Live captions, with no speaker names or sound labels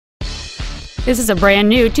This is a brand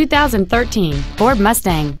new 2013 Ford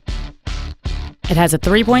Mustang. It has a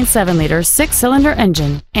 3.7-liter 6-cylinder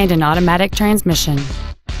engine and an automatic transmission.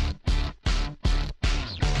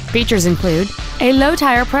 Features include a low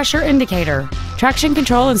tire pressure indicator, traction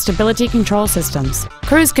control and stability control systems,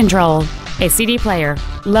 cruise control, a CD player,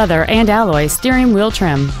 leather and alloy steering wheel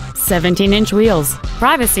trim, 17-inch wheels,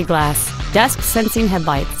 privacy glass, dusk sensing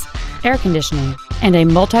headlights, air conditioning, and a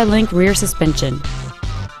multi-link rear suspension.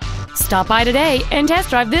 Stop by today and test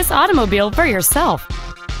drive this automobile for yourself.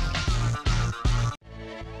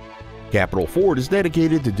 Capital Ford is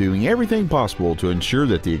dedicated to doing everything possible to ensure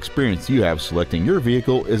that the experience you have selecting your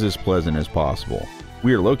vehicle is as pleasant as possible.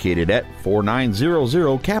 We are located at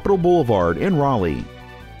 4900 Capital Boulevard in Raleigh.